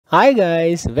Hi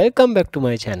guys, welcome back to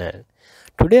my channel.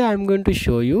 Today I am going to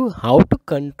show you how to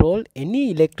control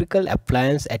any electrical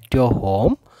appliance at your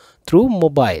home through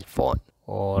mobile phone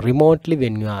or remotely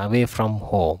when you are away from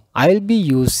home. I will be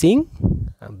using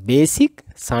a basic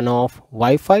Sonoff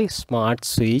WIFI Smart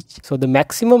Switch. So the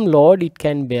maximum load it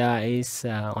can bear is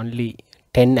only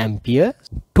 10 ampere.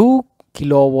 2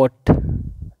 kilowatt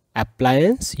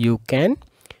appliance you can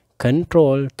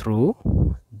control through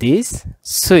this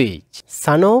switch.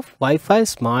 Sonoff WiFi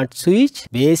Smart Switch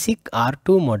basic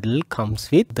R2 model comes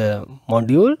with the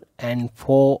module and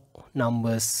 4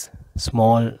 numbers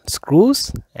small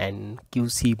screws and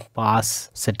QC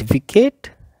pass certificate,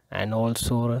 and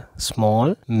also a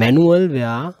small manual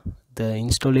where the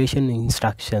installation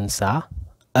instructions are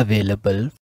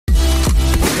available.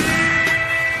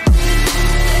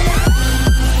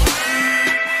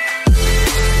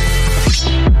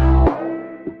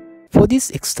 For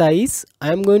this exercise,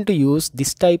 I am going to use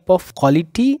this type of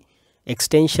quality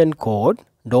extension cord.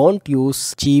 Don't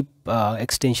use cheap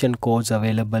extension cords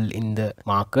available in the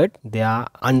market. They are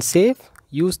unsafe.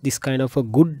 Use this kind of a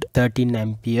good 13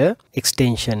 ampere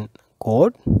extension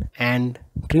cord and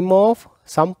trim off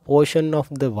some portion of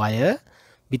the wire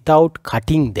without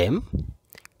cutting them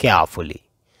carefully.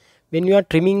 When you are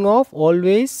trimming off,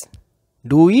 always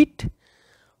do it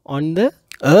on the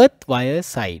earth wire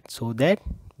side so that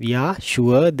we are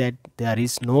sure that there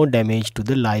is no damage to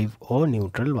the live or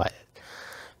neutral wire.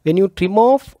 When you trim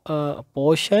off a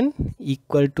portion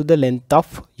equal to the length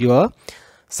of your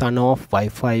Sonoff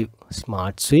WiFi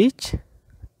Smart Switch,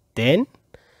 then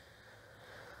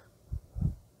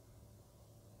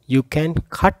you can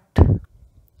cut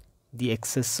the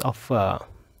excess of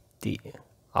the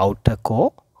outer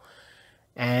core,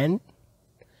 and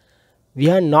we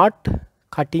are not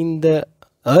cutting the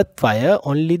earth wire,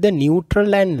 only the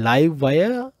neutral and live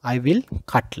wire I will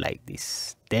cut like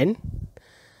this. Then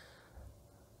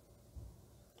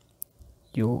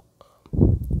you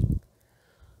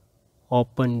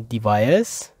open the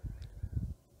wires,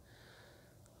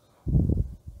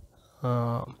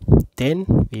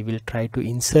 then we will try to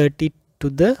insert it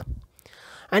to the,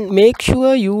 and make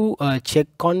sure you check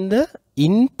on the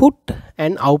input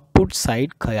and output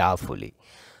side carefully.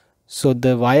 So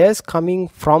the wires coming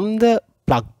from the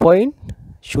plug point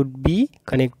should be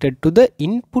connected to the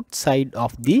input side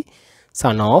of the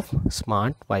Sonoff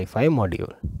Smart Wi-Fi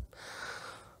module.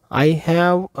 I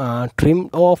have trimmed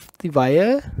off the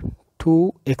wire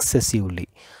too excessively.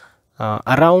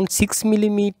 Around 6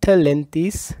 millimeter length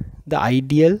is the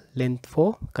ideal length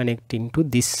for connecting to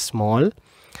this small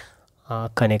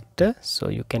connector. So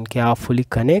you can carefully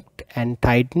connect and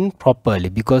tighten properly,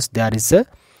 because there is a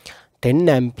 10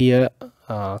 ampere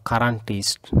current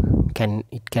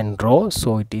can draw,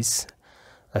 so it is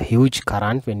a huge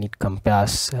current when it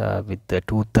compares with the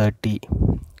 230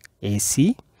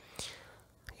 AC.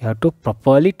 You have to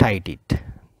properly tight it.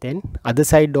 Then other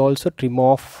side also trim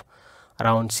off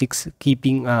around 6,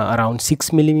 keeping around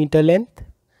 6 millimeter length,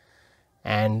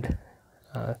 and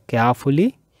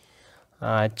carefully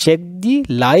check the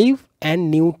live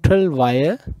and neutral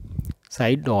wire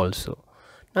side also.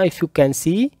 Now if you can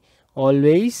see,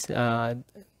 always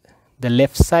the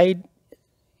left side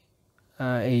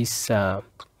is the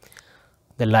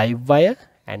live wire,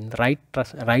 and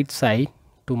right side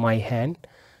to my hand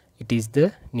it is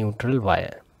the neutral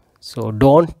wire. So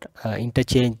don't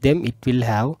interchange them, it will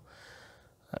have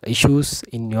issues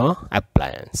in your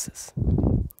appliances.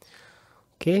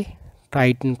 Okay,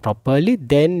 tighten properly,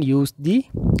 then use the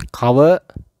cover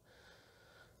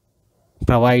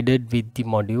provided with the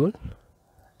module,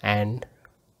 and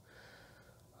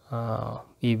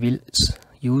we will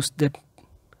use the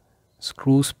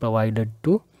screws provided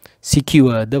to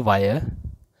secure the wire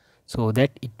so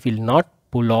that it will not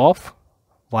pull off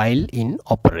while in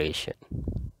operation.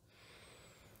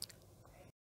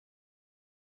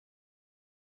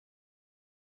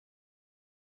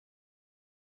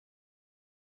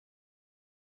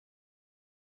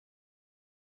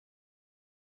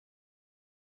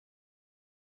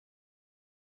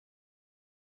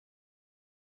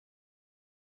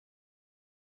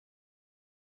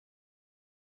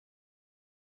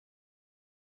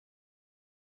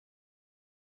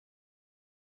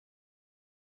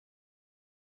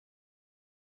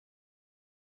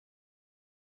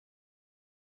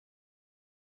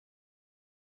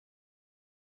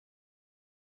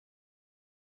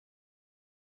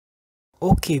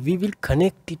 Okay, we will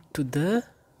connect it to the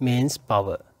mains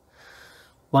power.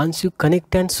 Once you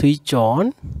connect and switch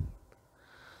on,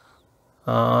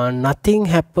 nothing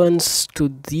happens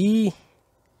to the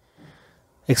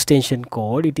extension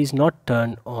cord, it is not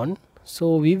turned on.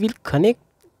 So we will connect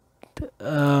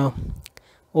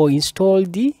or install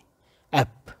the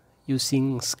app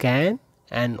using scan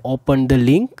and open the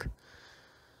link.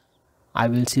 I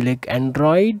will select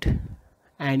Android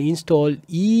and install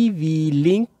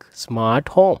EV-Link Smart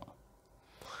Home.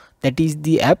 That is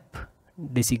the app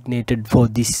designated for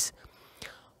this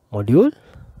module.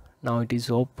 Now it is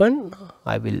open.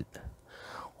 I will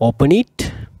open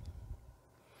it.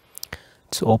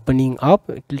 It's opening up.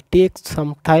 It will take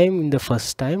some time in the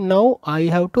first time. Now I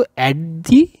have to add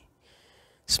the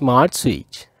smart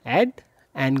switch. Add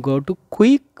and go to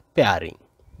quick pairing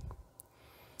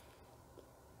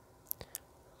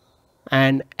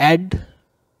and add.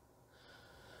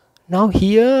 Now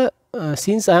here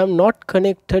since I am not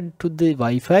connected to the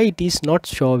Wi-Fi, it is not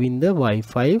showing the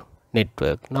Wi-Fi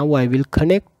network. Now I will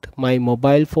connect my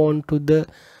mobile phone to the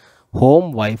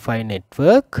home Wi-Fi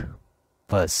network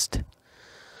first.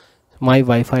 My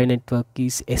Wi-Fi network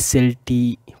is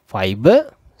SLT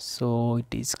fiber, so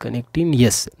it is connecting.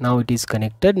 Yes, now it is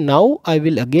connected. Now I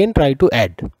will again try to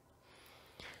add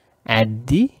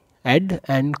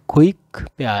and quick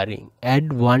pairing,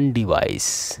 add one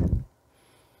device.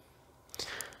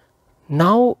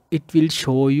 Now it will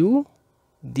show you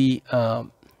the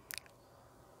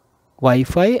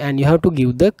Wi-Fi, and you have to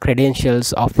give the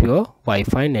credentials of your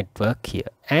Wi-Fi network here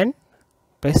and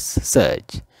press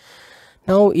search.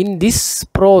 Now in this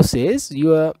process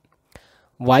your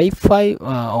Wi-Fi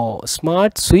or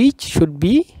smart switch should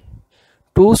be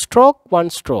 2-stroke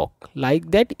 1-stroke,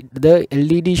 like that. The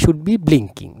LED should be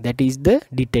blinking. That is the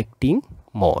detecting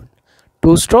mode.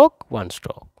 2-stroke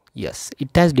 1-stroke. Yes,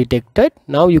 it has detected.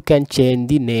 Now you can change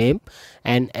the name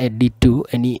and add it to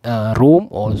any room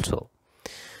also.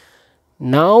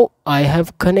 Now I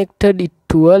have connected it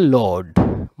to a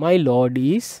load. My load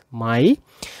is my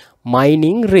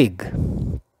mining rig.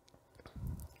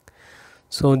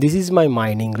 So this is my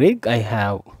mining rig. I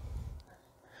have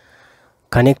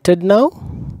connected. Now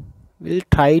we'll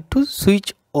try to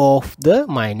switch off the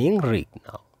mining rig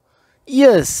now.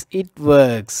 Yes, it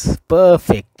works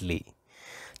perfectly.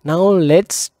 Now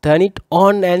let's turn it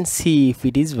on and see if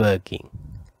it is working.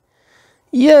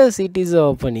 Yes, it is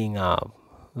opening up.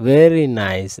 Very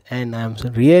nice, and I'm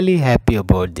really happy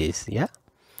about this. Yeah.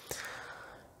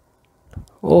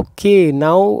 Okay,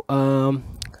 now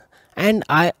and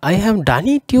I have done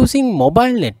it using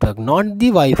mobile network, not the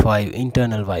Wi-Fi,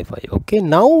 internal Wi-Fi. Okay,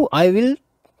 now I will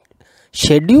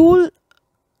schedule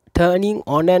turning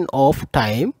on and off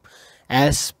time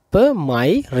as per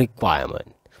my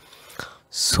requirement.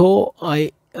 So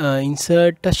I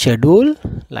insert a schedule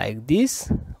like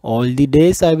this. All the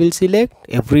days I will select.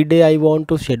 Every day I want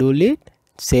to schedule it.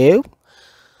 Save.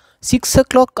 6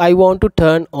 o'clock I want to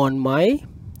turn on my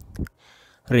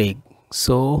rig.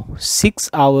 So 6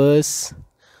 hours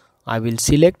I will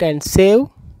select and save.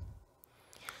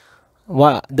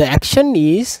 The action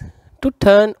is to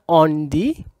turn on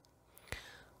the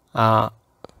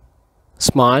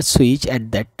smart switch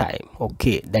at that time.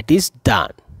 Okay, that is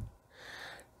done.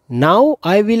 Now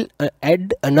I will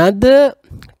add another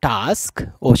task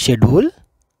or schedule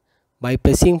by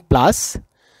pressing plus.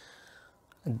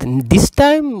 Then this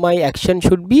time my action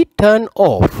should be turn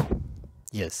off.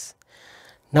 Yes.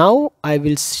 Now I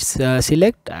will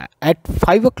select at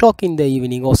 5 o'clock in the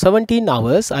evening or 17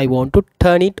 hours I want to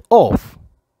turn it off.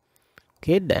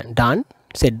 Okay, then done.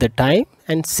 Set the time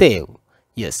and save.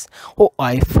 Yes. Oh,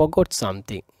 I forgot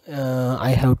something.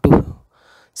 I have to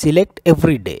select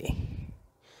every day.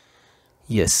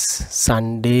 Yes,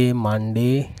 Sunday,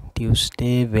 Monday,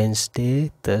 Tuesday,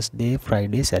 Wednesday, Thursday,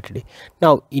 Friday, Saturday.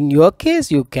 Now in your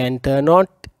case you can turn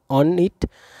on it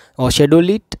or schedule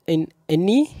it in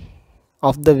any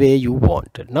of the way you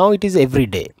want. Now it is every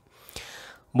day.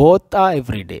 Both are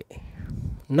every day.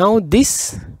 Now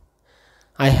this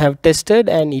I have tested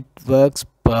and it works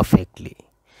perfectly.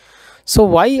 So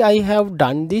why I have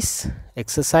done this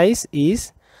exercise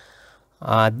is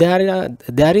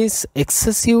there is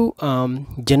excessive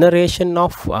generation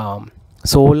of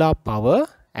solar power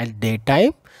at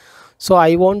daytime. So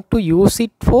I want to use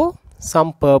it for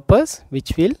some purpose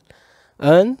which will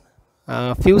earn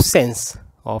few cents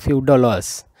or few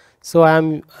dollars. So I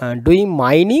am doing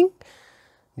mining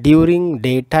during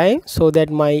daytime so that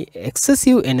my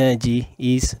excessive energy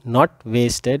is not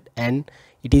wasted and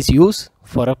it is used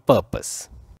for a purpose.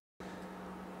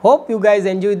 Hope you guys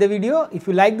enjoyed the video. If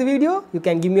you like the video, you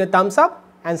can give me a thumbs up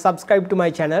and subscribe to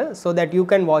my channel so that you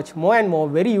can watch more and more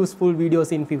very useful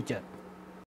videos in future.